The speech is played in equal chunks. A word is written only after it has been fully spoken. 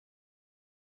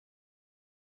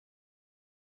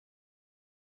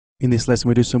In this lesson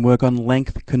we do some work on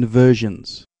length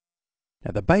conversions.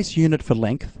 Now the base unit for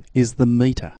length is the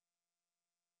metre.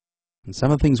 And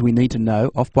some of the things we need to know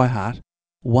off by heart: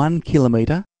 1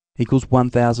 kilometre equals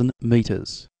 1,000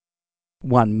 metres.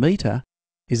 1 metre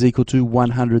is equal to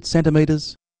 100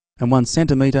 centimetres, and 1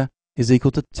 centimetre is equal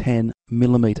to 10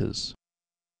 millimetres.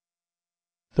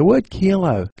 The word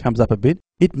kilo comes up a bit.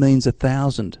 It means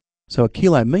 1,000. So a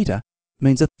kilometre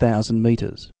means 1,000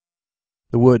 metres.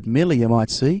 The word milli, you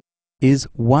might see, is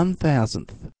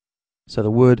 1,000th. So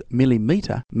the word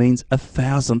millimetre means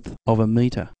 1,000th of a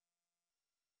metre.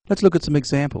 Let's look at some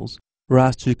examples. We're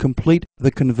asked to complete the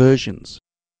conversions.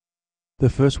 The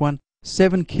first one,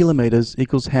 7 kilometres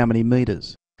equals how many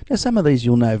metres? Now some of these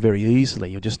you'll know very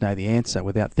easily. You'll just know the answer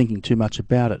without thinking too much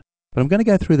about it. But I'm going to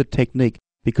go through the technique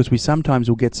because we sometimes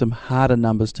will get some harder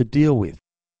numbers to deal with.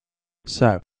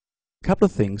 So, a couple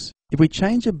of things. If we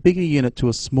change a bigger unit to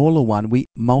a smaller one, we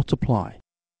multiply.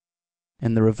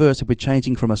 And the reverse, if we're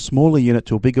changing from a smaller unit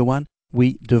to a bigger one,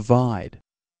 we divide.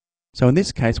 So in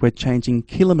this case, we're changing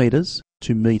kilometres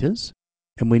to metres,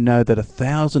 and we know that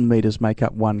 1,000 metres make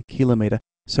up 1 kilometre,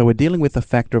 so we're dealing with a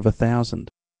factor of 1,000.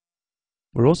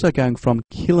 We're also going from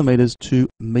kilometres to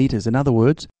metres. In other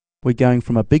words, we're going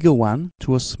from a bigger one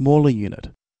to a smaller unit.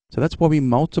 So that's why we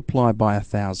multiply by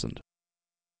 1,000.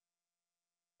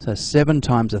 So 7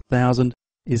 times 1,000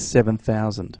 is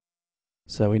 7,000.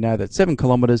 So we know that 7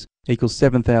 kilometres equals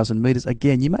 7,000 metres.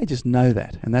 Again, you may just know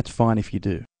that, and that's fine if you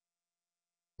do.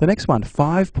 The next one,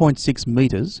 5.6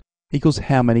 metres equals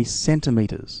how many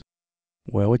centimetres?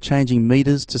 Well, we're changing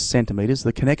metres to centimetres.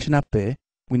 The connection up there,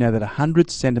 we know that 100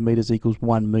 centimetres equals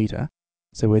 1 metre,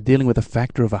 so we're dealing with a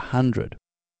factor of 100.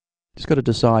 Just got to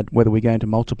decide whether we're going to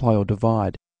multiply or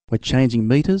divide. We're changing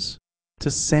metres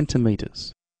to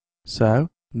centimetres. So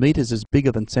metres is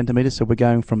bigger than centimetres, so we're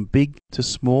going from big to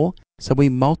small, so we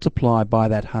multiply by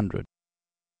that 100.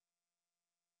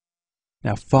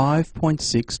 Now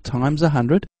 5.6 times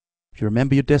 100, if you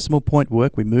remember your decimal point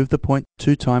work, we move the point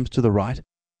 2 times to the right,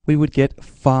 we would get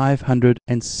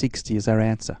 560 as our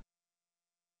answer.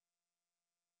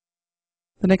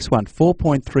 The next one,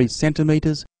 4.3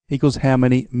 centimetres equals how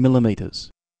many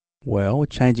millimetres? Well, we're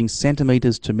changing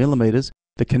centimetres to millimetres.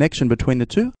 The connection between the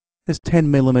two, there's 10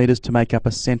 millimetres to make up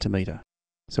a centimetre.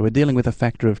 So we're dealing with a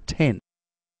factor of 10.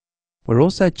 We're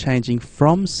also changing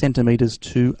from centimetres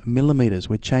to millimetres.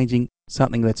 We're changing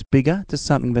something that's bigger to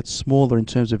something that's smaller in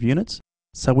terms of units.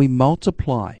 So we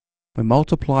multiply. We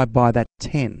multiply by that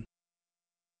 10.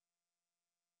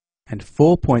 And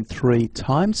 4.3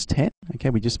 times 10, okay,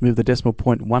 we just move the decimal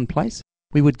point one place,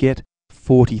 we would get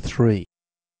 43.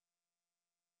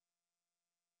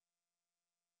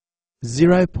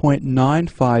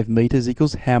 0.95 metres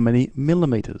equals how many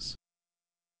millimetres?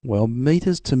 Well,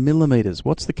 metres to millimetres,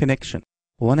 what's the connection?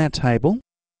 Well, on our table,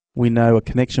 we know a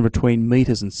connection between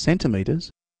metres and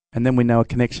centimetres, and then we know a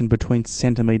connection between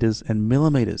centimetres and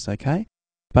millimetres, okay?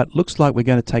 But looks like we're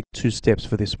going to take 2 steps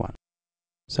for this one.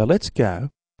 So let's go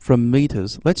from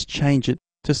metres, let's change it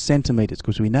to centimetres,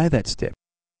 because we know that step.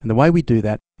 And the way we do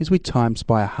that is we times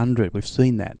by 100. We've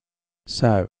seen that.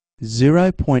 So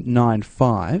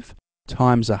 0.95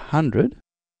 times 100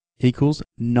 equals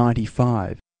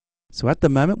 95. So at the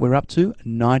moment we're up to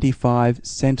 95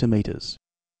 centimetres.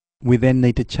 We then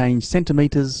need to change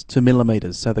centimetres to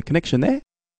millimetres. So the connection there,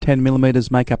 10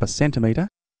 millimetres make up a centimetre,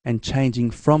 and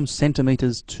changing from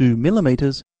centimetres to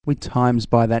millimetres, we times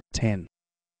by that 10.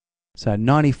 So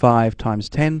 95 times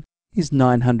 10 is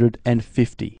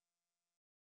 950.